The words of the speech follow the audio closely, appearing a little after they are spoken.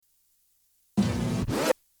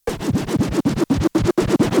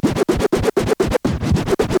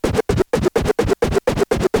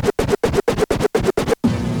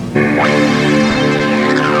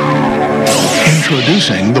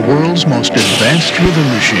Introducing the world's most advanced rhythm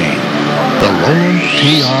machine, the Roland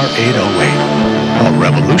TR-808, a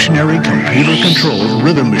revolutionary computer-controlled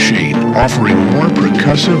rhythm machine offering more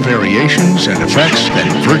percussive variations and effects than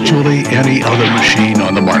virtually any other machine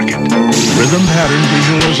on the market. Rhythm pattern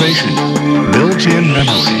visualization, built-in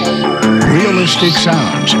memory, realistic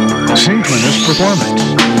sounds, synchronous performance.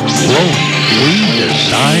 Roland, we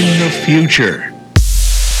design the future.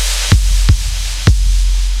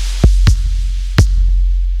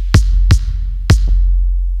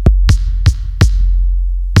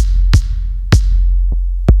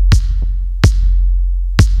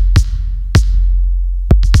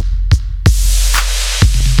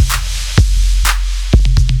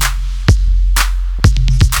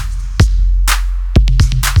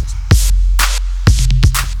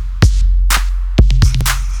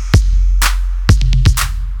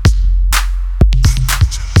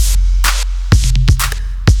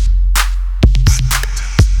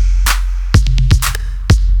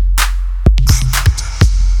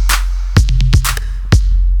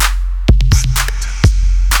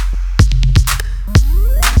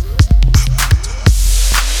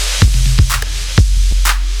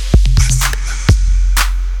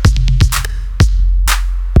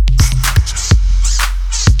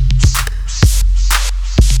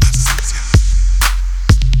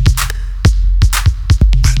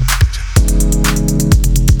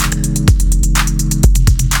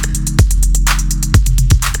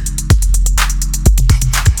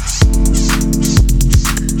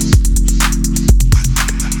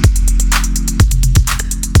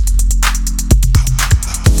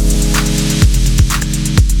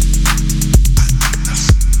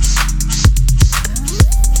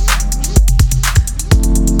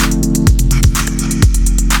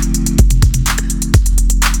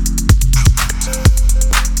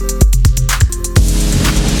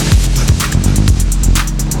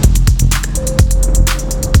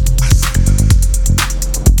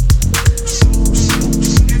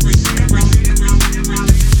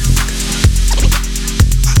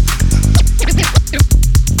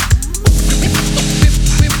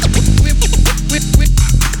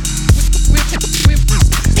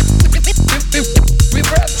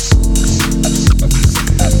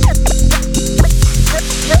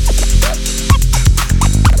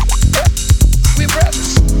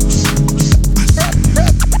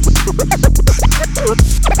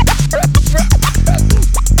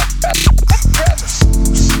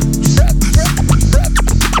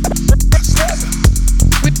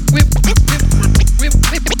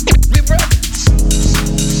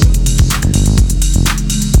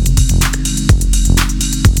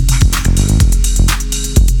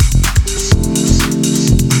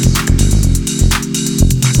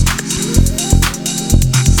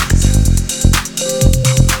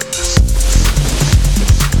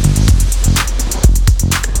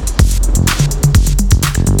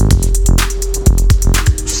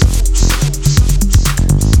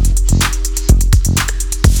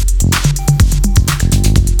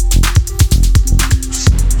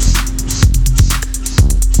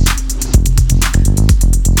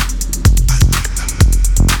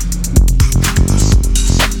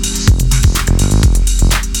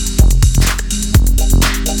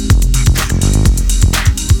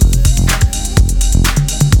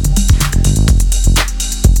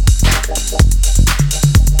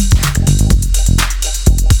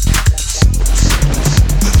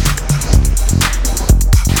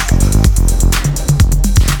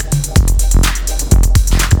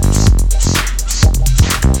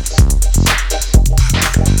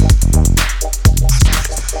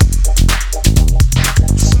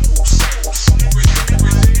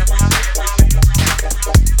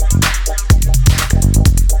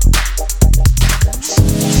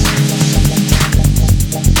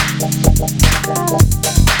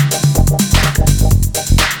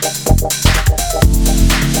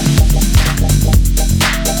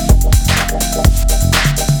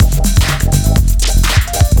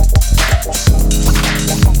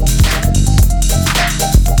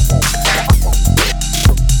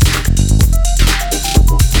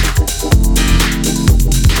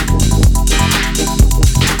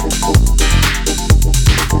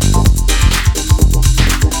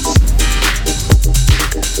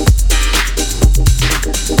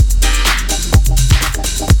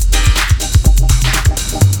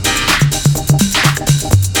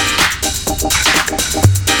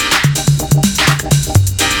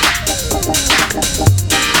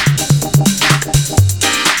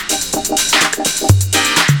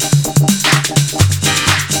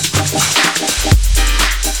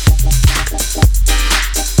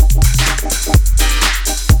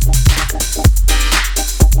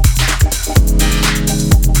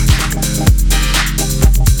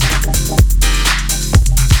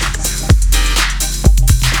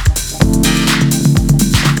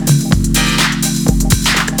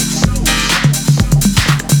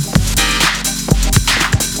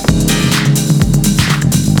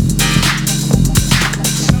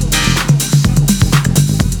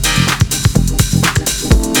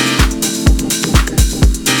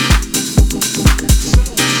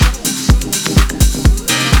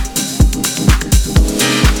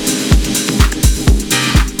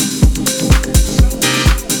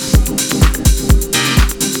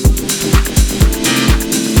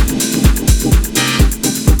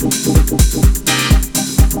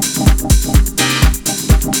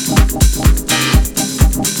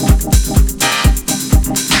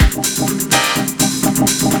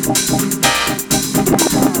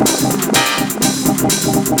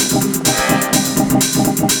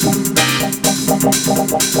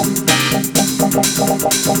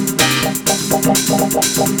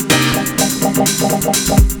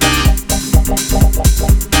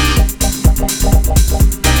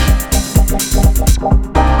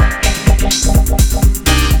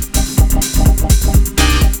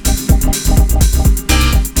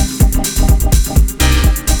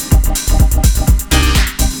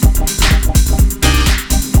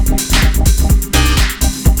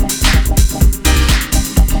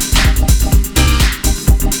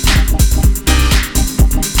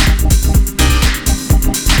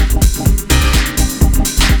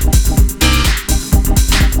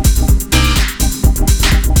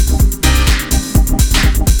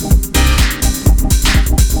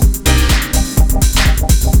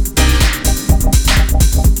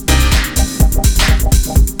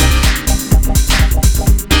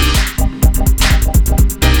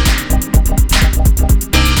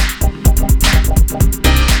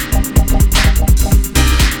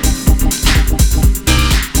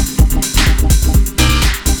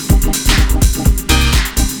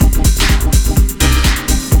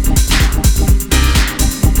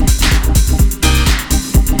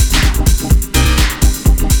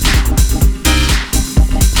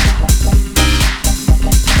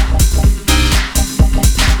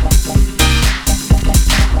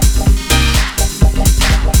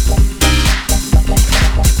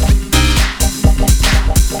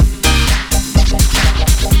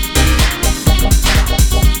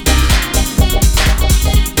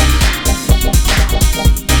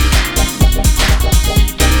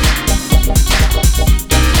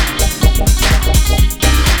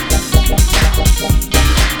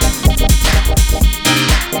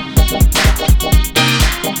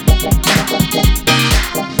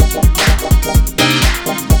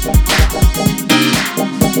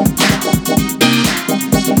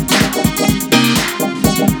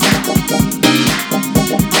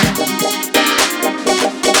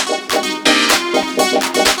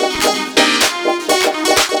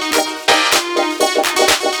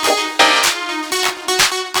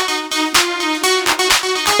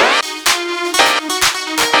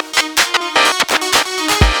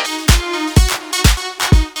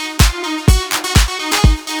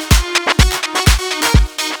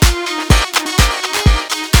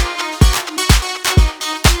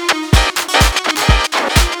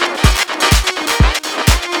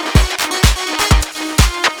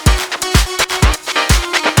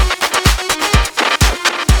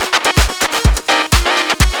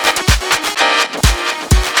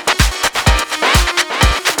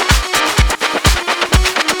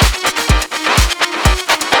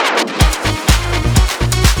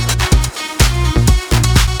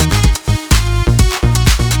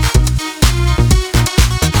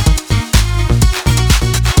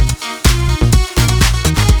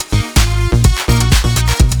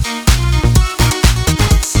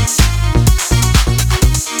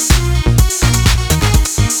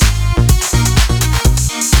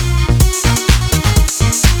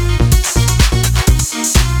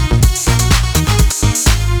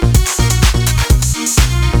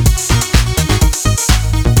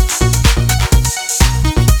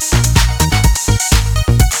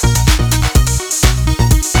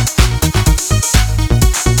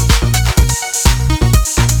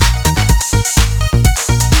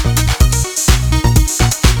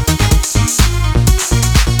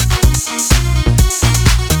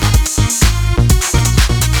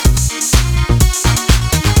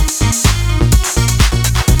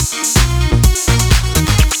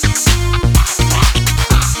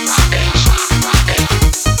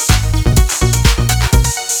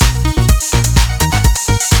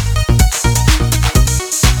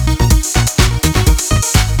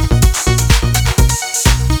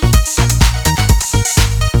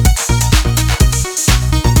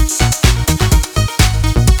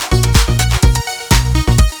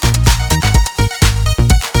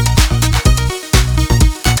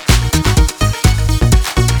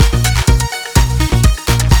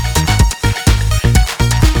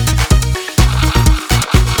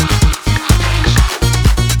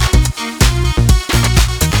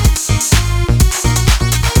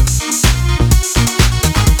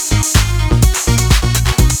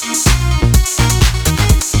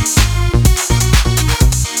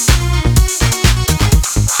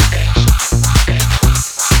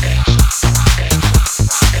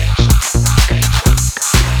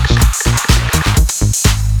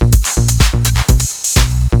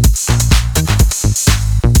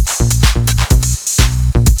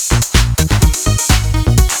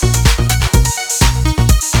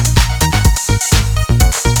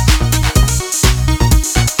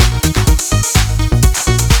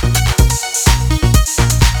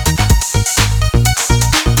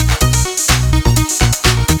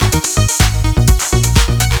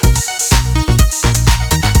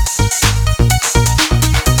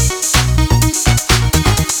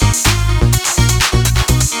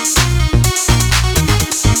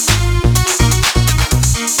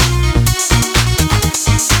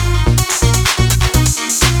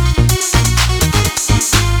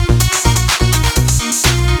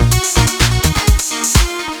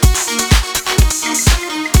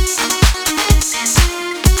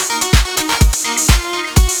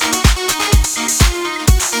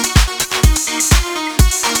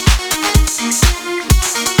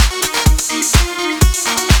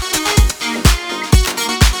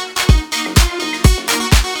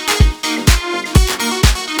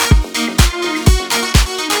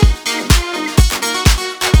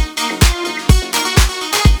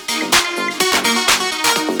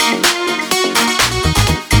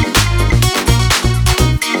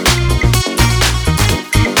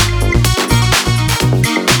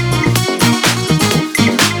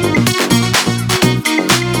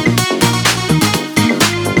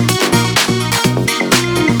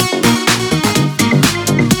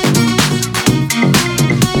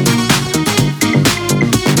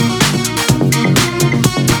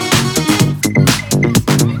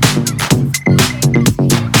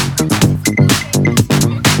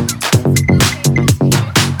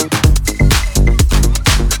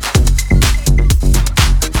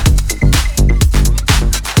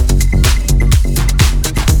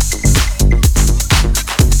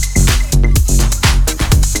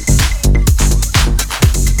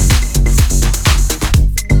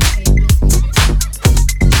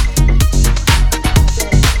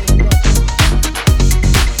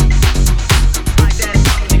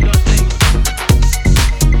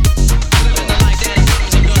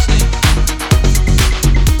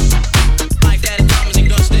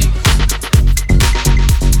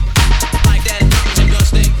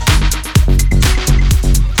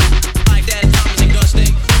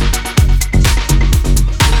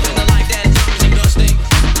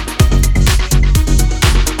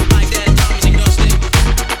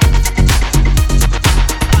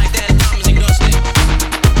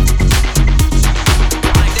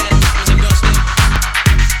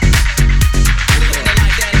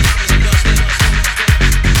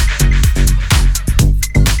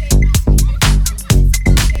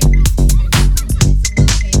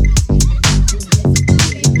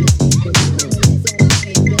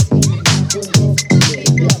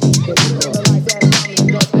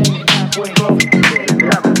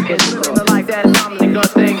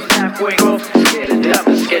 halfway gross, scared to death,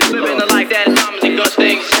 scared. Living a life that comes and does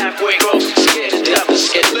things halfway gross, scared to death,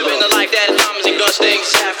 scared. Living a life that comes and does things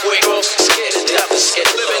halfway gross, scared to death, scared.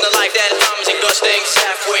 Living a life that comes and does things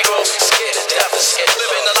halfway gross, scared to death, scared.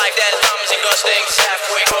 Living a life that comes and does things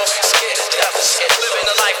halfway gross, scared to death, scared. Living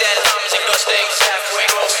a life that comes and does things halfway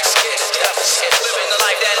gross, scared to death, scared. Living a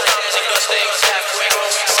life that comes and does things halfway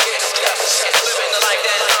gross, scared to death, scared. Living a life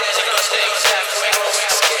that comes and does things halfway gross, scared to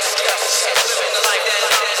death, scared. Living a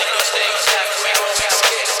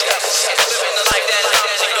life that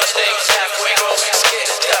comes and does things halfway gross, scared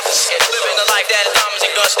to death, scared. Living a life that comes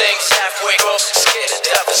and does things halfway gross, scared to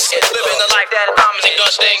death, scared. Living a life that comes and does things halfway gross, scared to death, scared. Living a life that comes and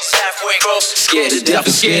does things halfway gross, scared to death,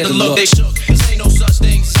 scared. The look they shook, ain't no such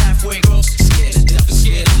things halfway gross, scared to death,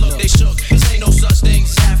 scared. The look they shook, ain't no such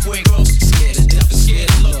things halfway gross, scared to death, scared. The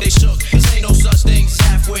look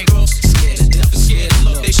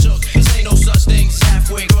they shook, ain't no such things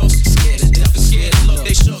halfway gross, scared to death, scared. The look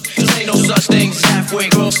they shook, ain't no such things halfway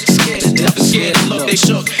gross, scared to death, scared. The look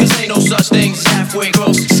they shook, ain't no such things halfway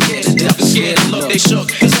gross, scared to death, scared. The look they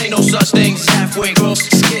shook, ain't no such things halfway gross,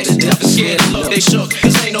 scared to death, scared. The look they shook, ain't no such things halfway gross, scared to death, scared. The look they shook,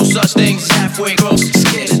 ain't no such things halfway gross, scared to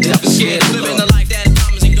death, scared. Living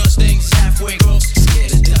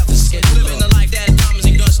a life that comes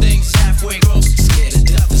and does things halfway gross, scared to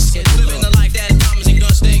death, scared. Living a life that comes and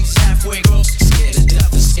does things halfway gross, scared to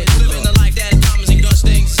death, scared. Living a life that comes and does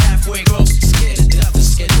things halfway gross, scared to death,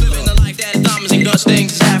 scared. Living a life that comes and does things halfway gross, scared to death, scared. Living a life that comes and does things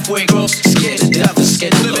halfway gross, scared to death,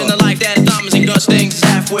 scared. Living a life that comes and does things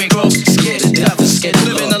halfway gross, scared to death, scared.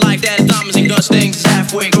 Living a life that comes and does things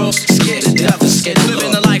halfway gross, scared to death, scared.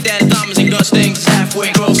 Living a life that comes and does things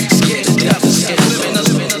halfway gross, scared to death, scared. Living a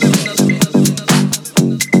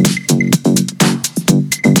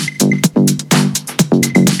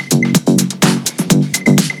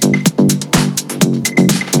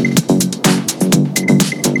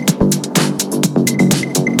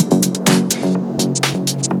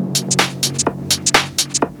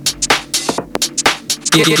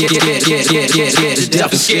scared to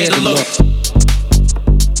death, scared to look.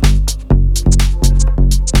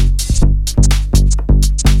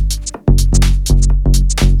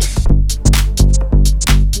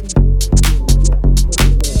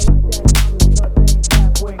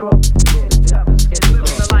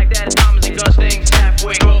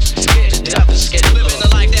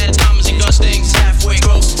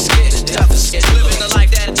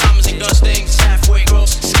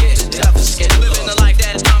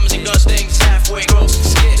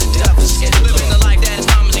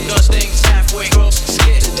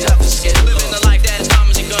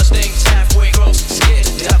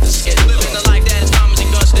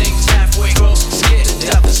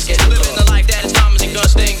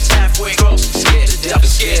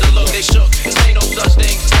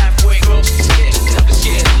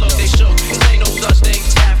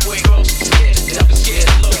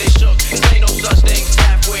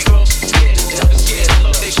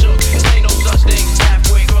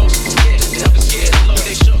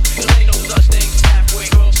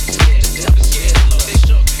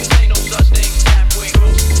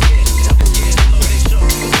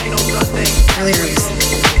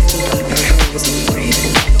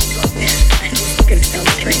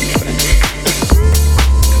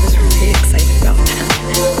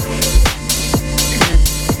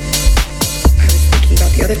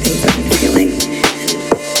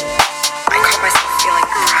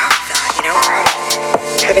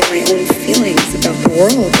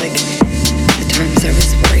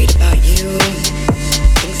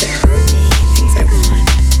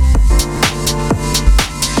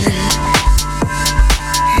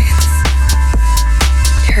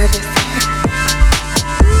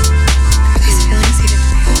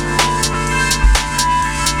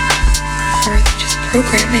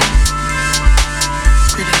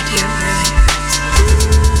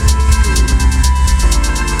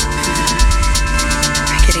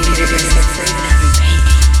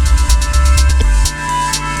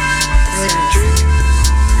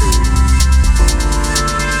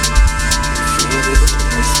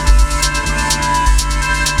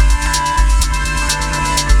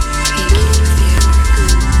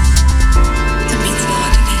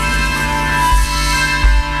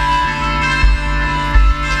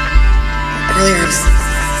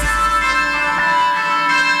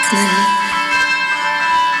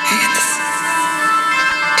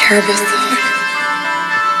 terrible thought.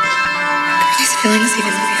 Are these feelings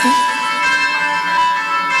even real?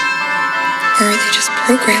 Or are they just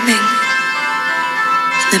programming?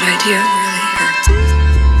 And that idea really hurts.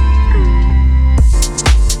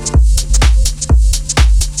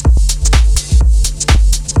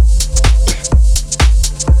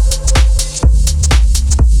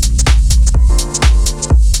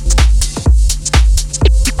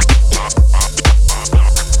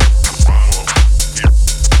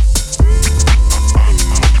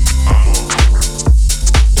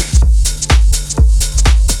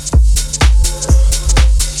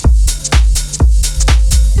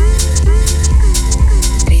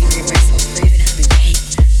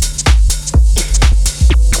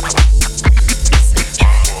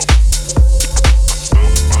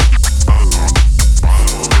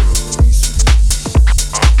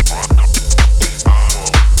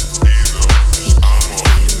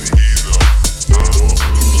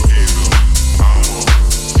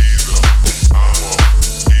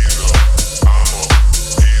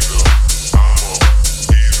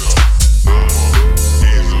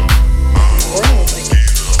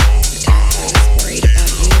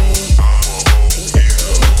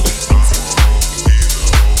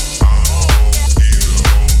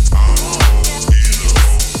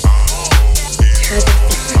 These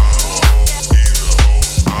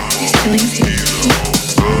feelings even real?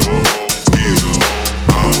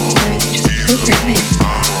 Or are they just programming?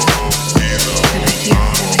 That idea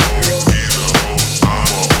really hurts.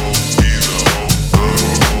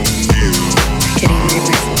 I'm getting rid of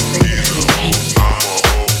myself for even having pain.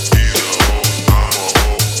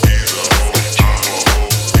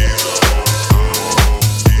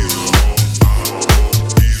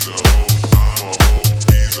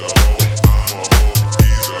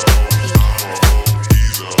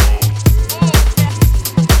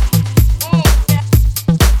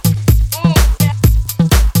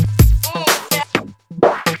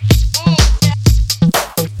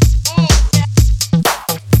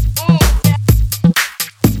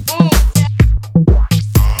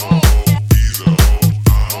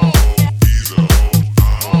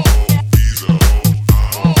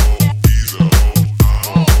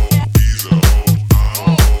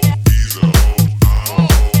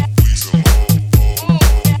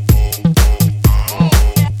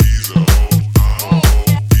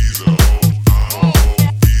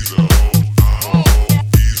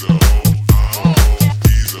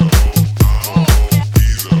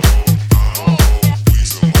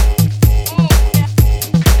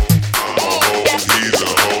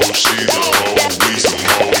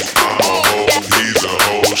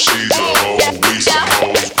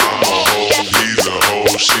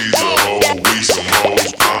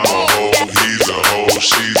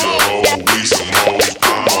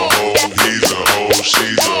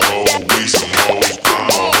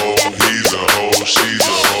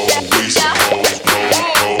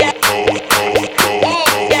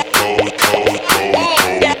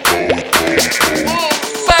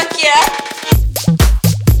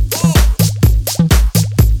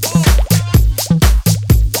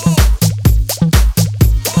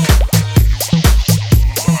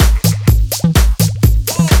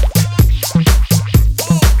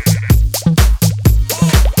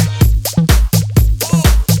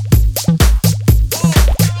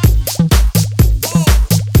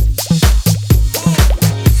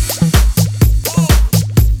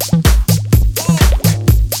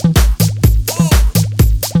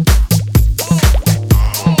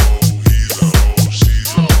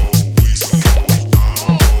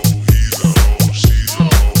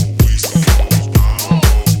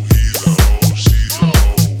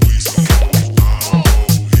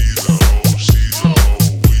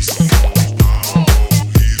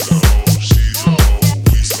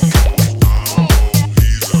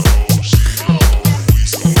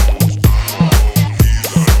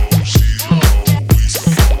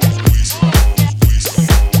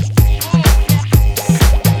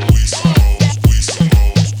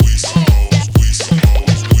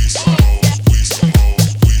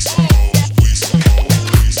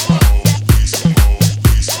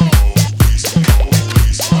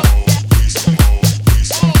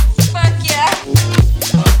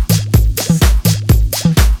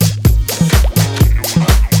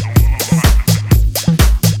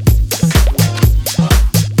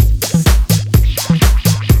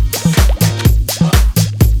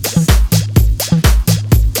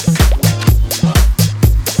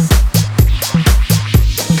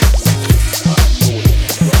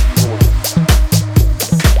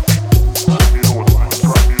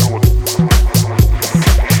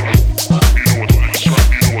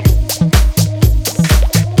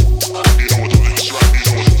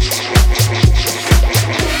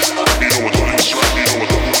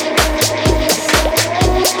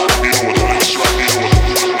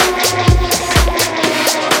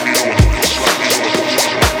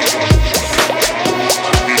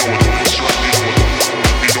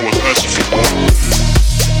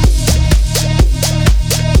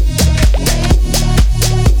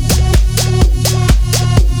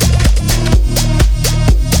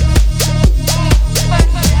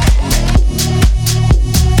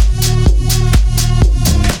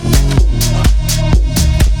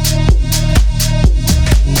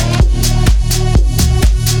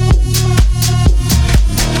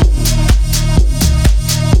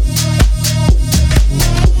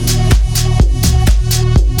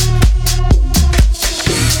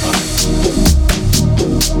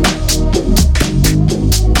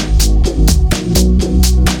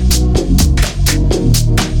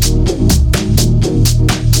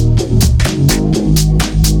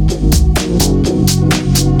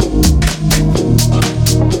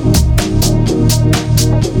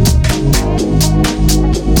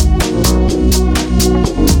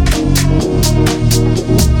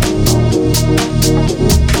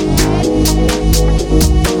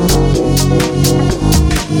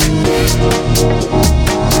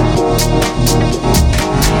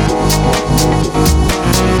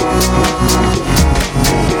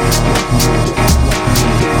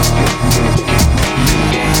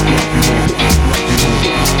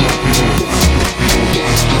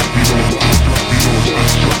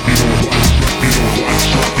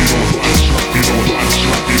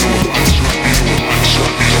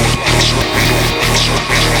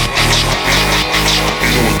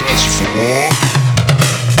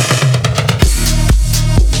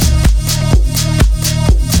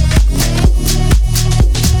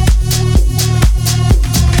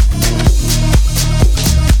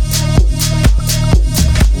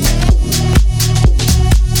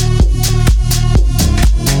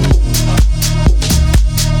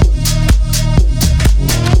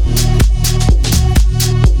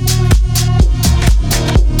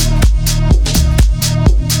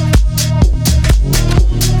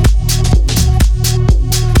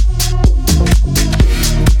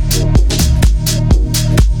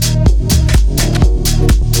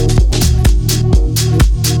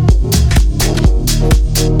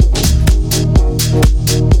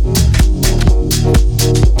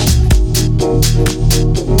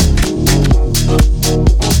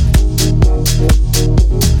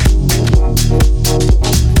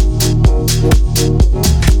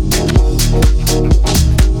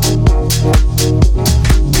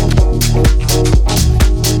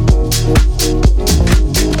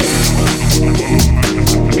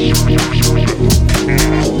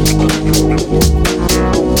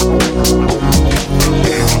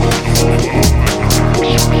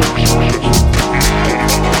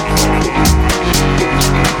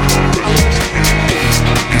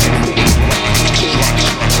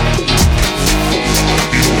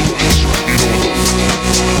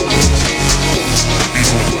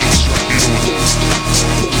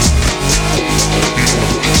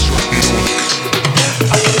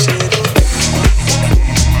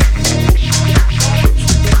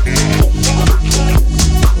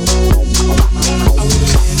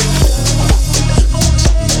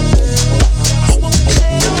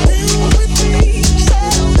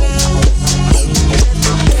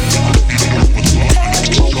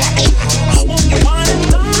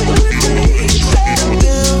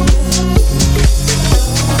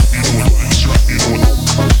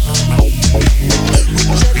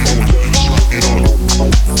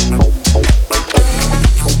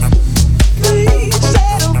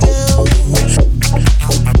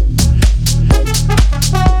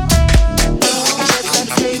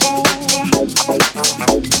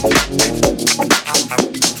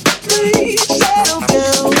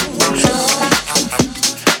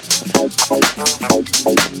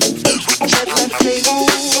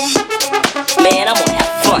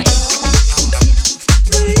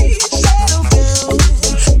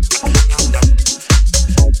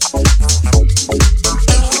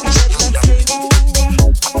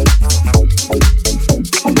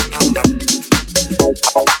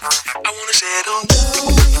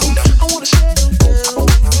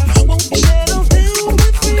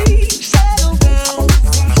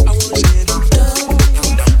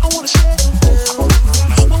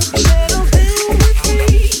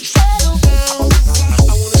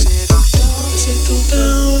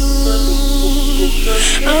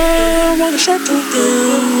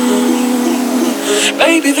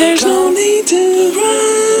 Baby, there's no need to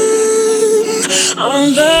run. I'll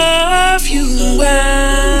love you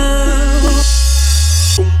well.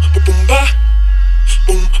 Boom, boom, ba.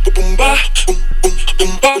 Boom, boom, ba. Boom,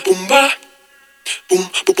 boom, ba, boom, ba. Boom,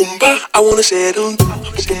 boom, ba. I wanna settle. Boom,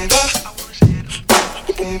 ba.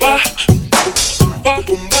 Boom, ba.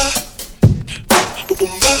 Boom, ba.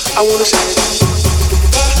 Boom, ba. I wanna settle.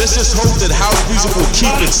 Let's just hope that house music will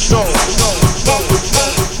keep its soul.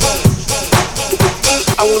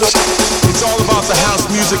 It's all about the house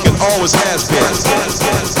music and always has been.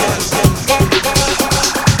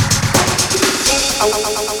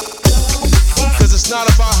 Cause it's not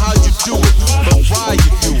about how you do it, but why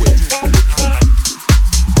you do it.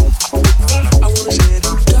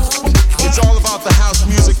 It's all about the house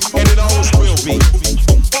music and it always will be.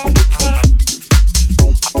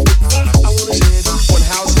 When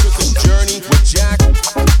house took its journey with Jack.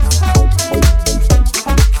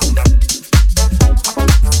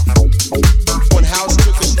 When house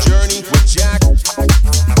took its journey with Jack.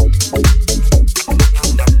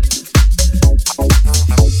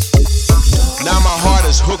 Now my heart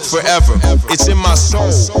is hooked forever. It's in my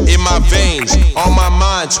soul, in my veins, on my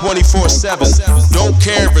mind 24/7. Don't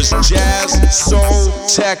care if it's jazz, soul,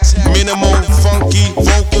 tech, minimal, funky,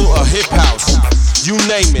 vocal, or hip house. You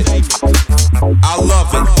name it, I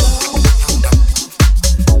love it.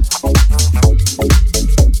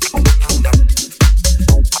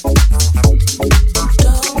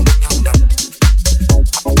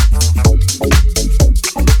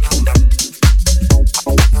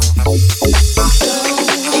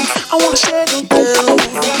 I wanna settle down.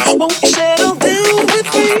 Won't you settle down with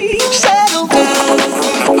me? Settle down.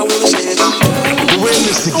 I wanna settle down. We're in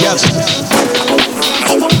this together.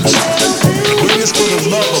 Won't you settle down? We're in this for the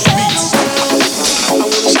love of beats. I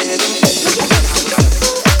wanna settle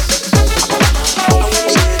down.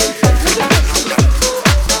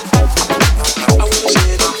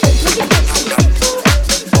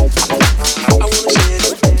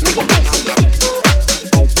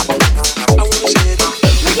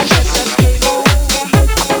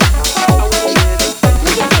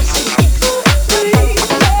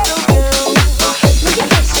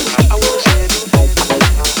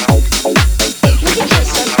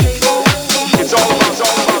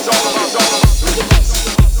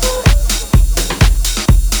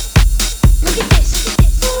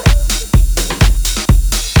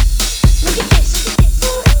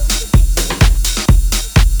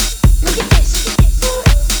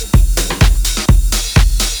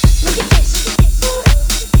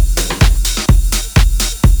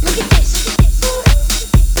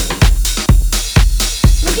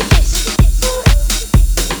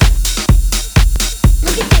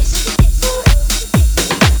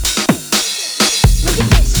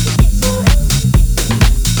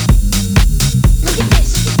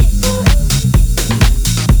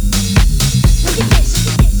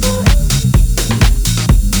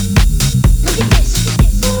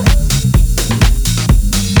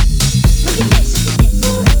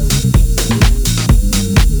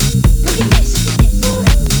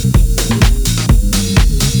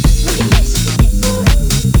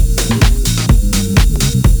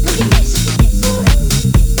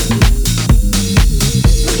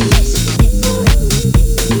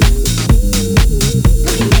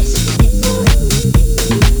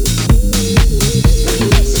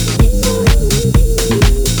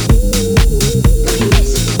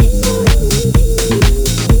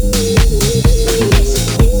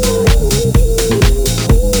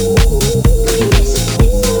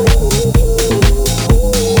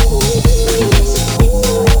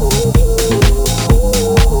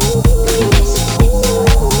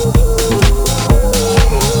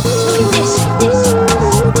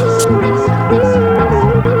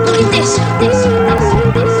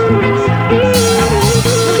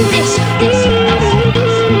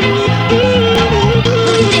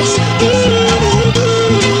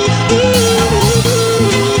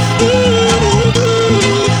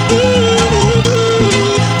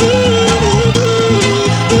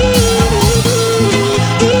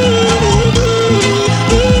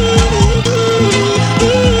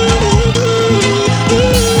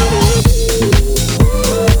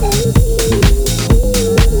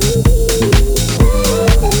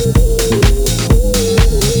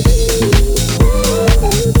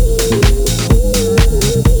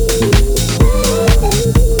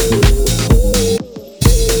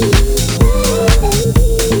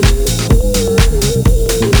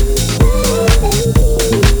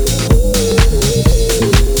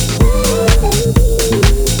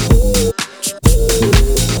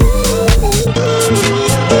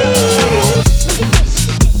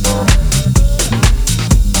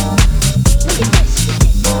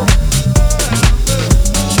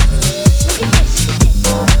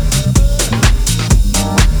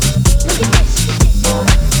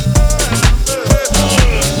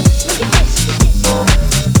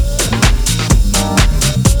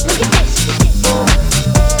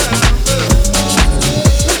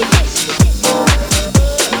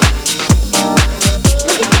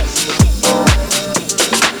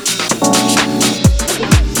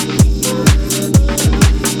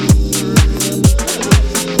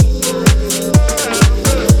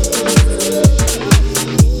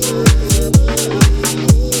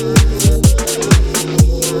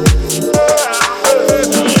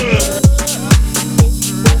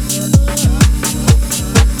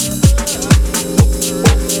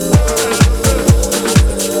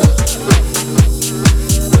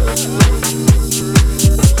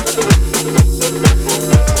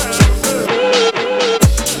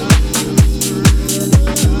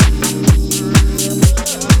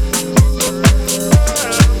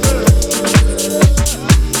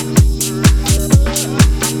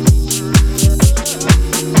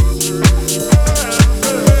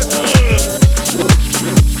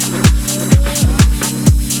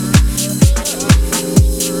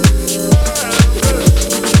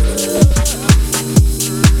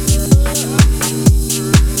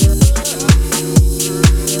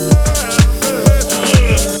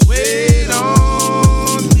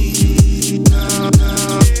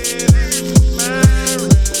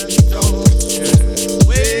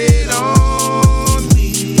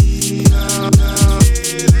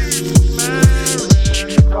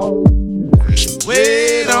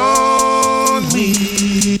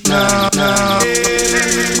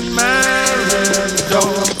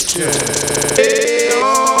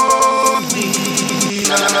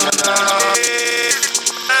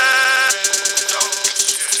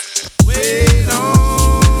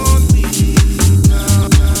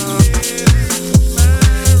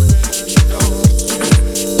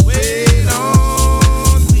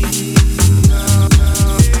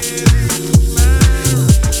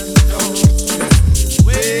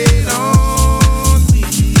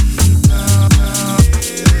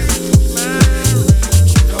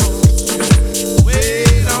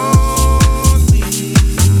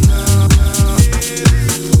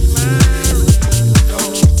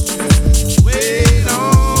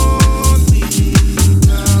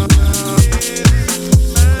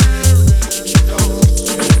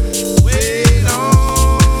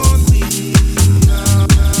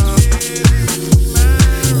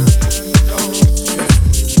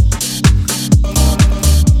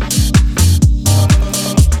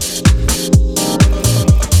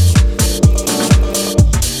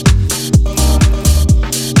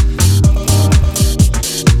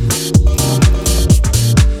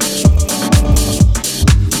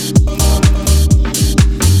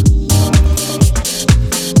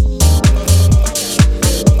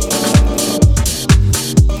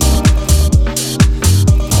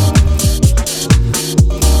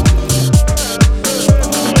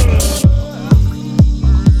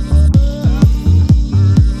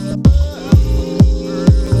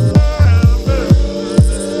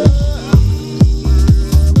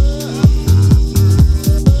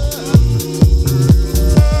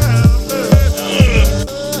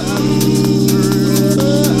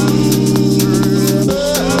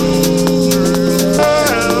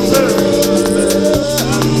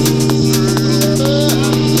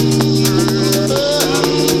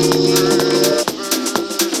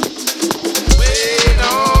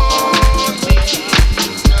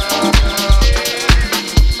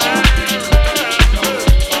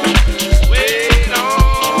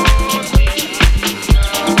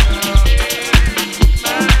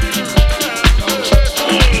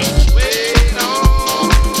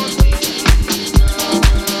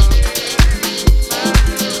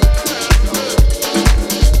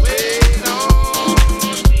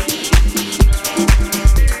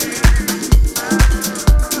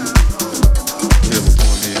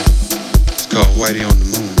 Whitey on the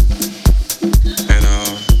Moon. And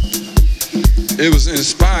it was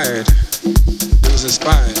inspired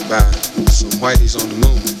by some Whiteys on the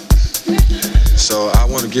Moon. So I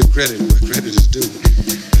want to give credit where credit is due.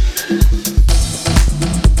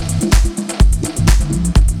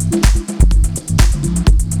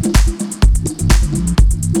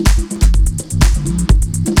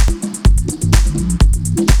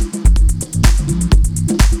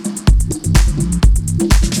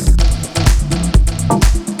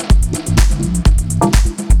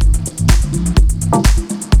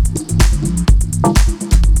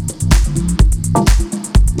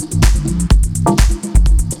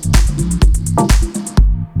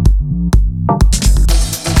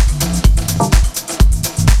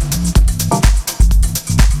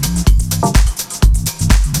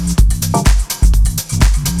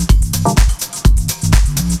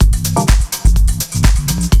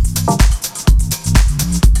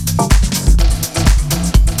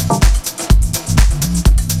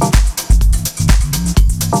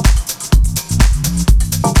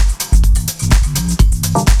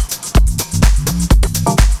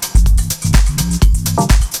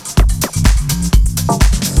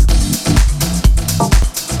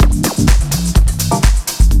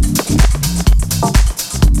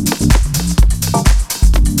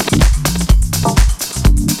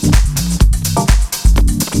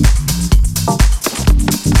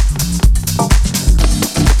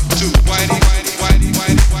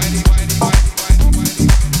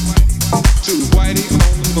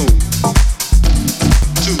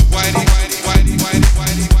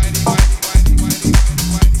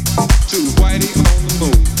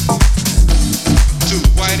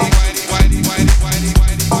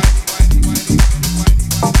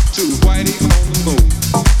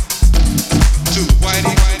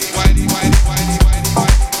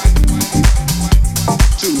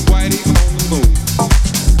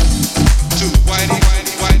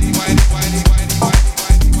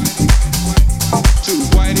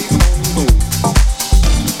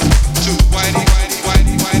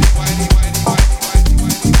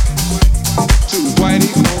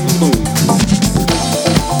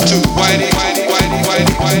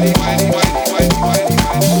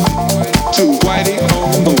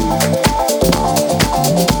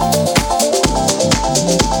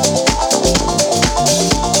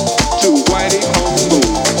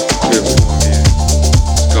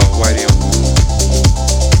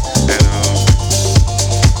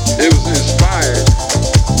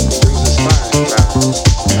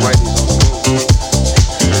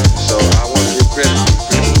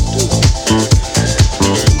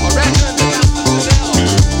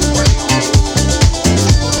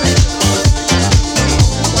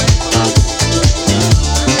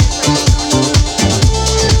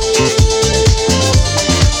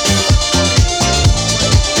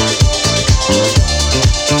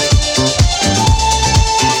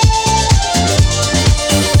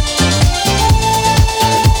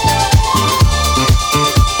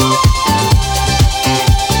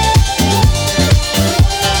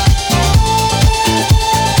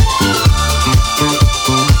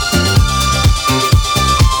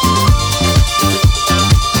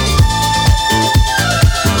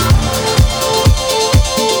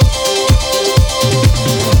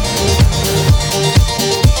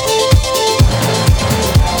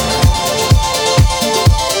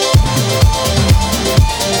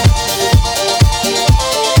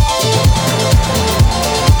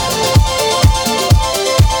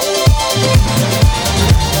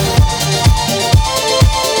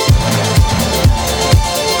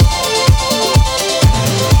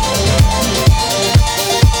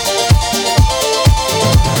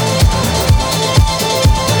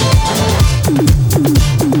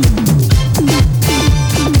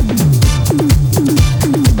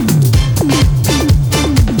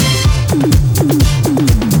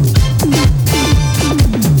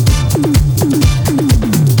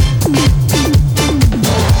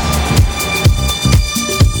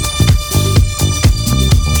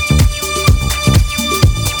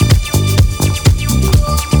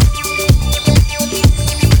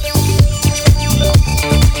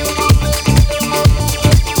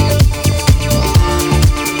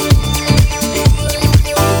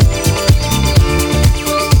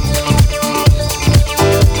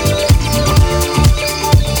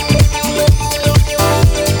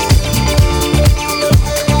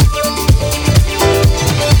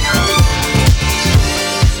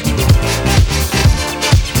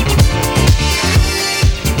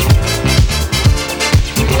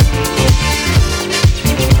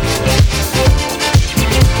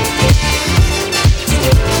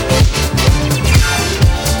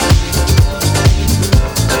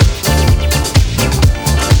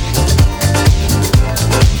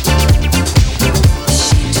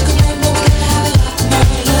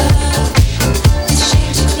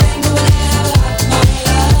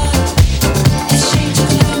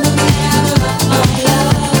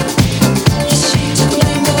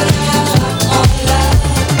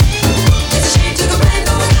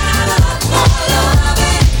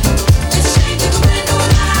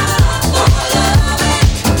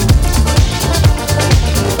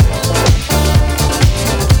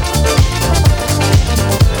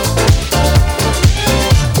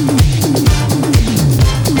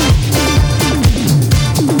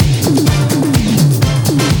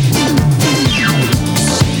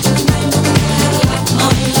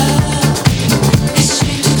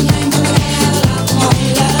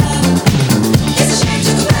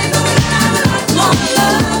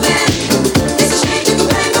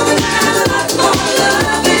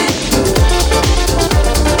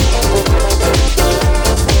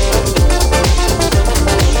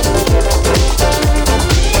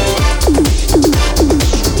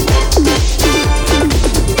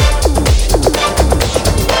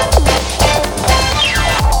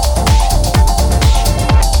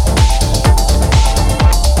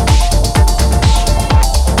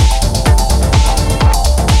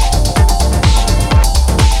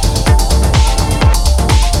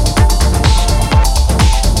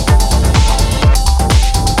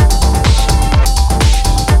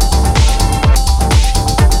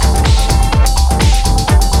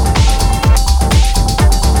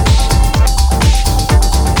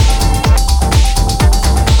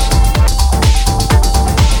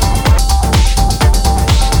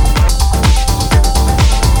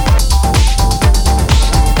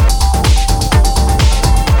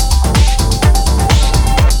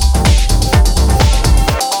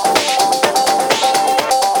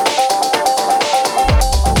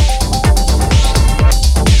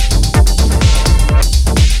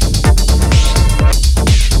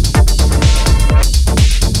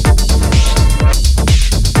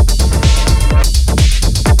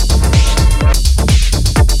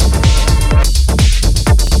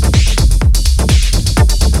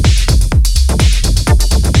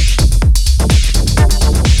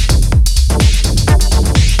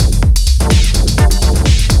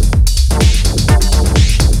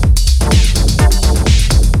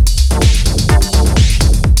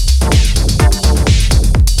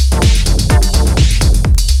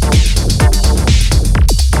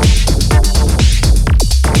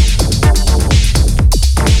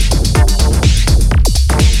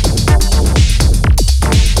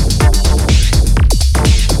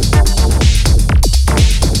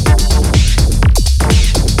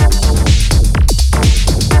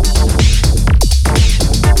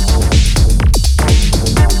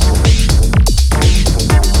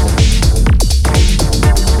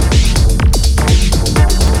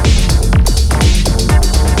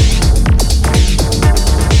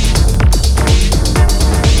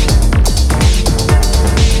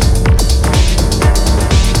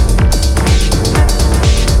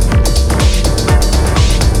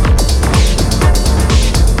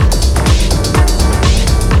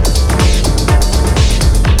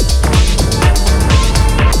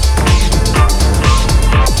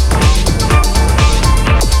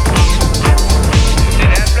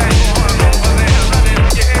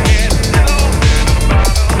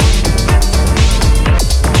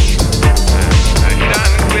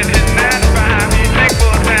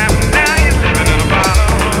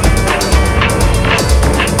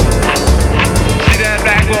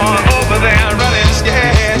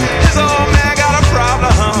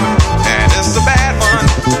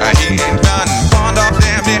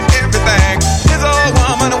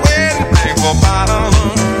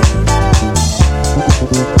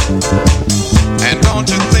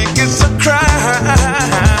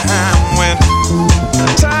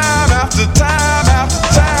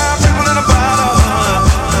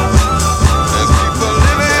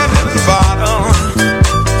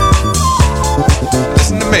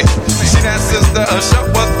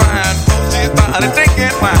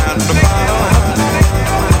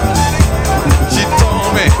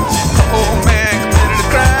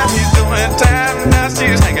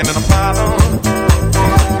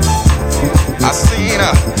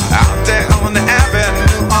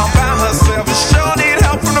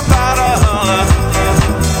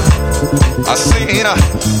 I seen a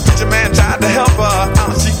preacher man tried to help her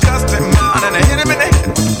out. She cussed him out and hit him in the head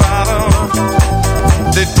with the bottle.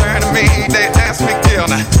 They turned to me, they asked me, Gil,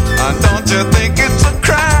 now, don't you think it's a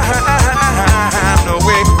crime? No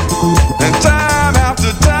way. And time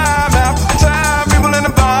after time after time, people in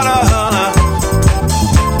the bottom.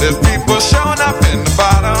 There's people showing up in the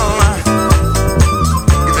bottom.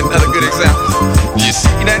 Give you another good example. You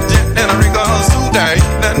see that jet in a Rico suit there, he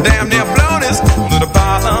done damn near blown his school to the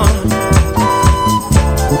bottom.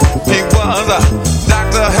 He was a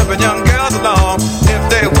doctor helping young girls along. If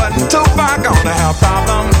they wasn't too far gone to have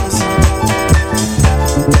problems.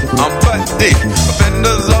 But the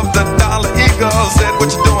offenders of the Dollar Eagle said,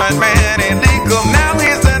 what you doing, man?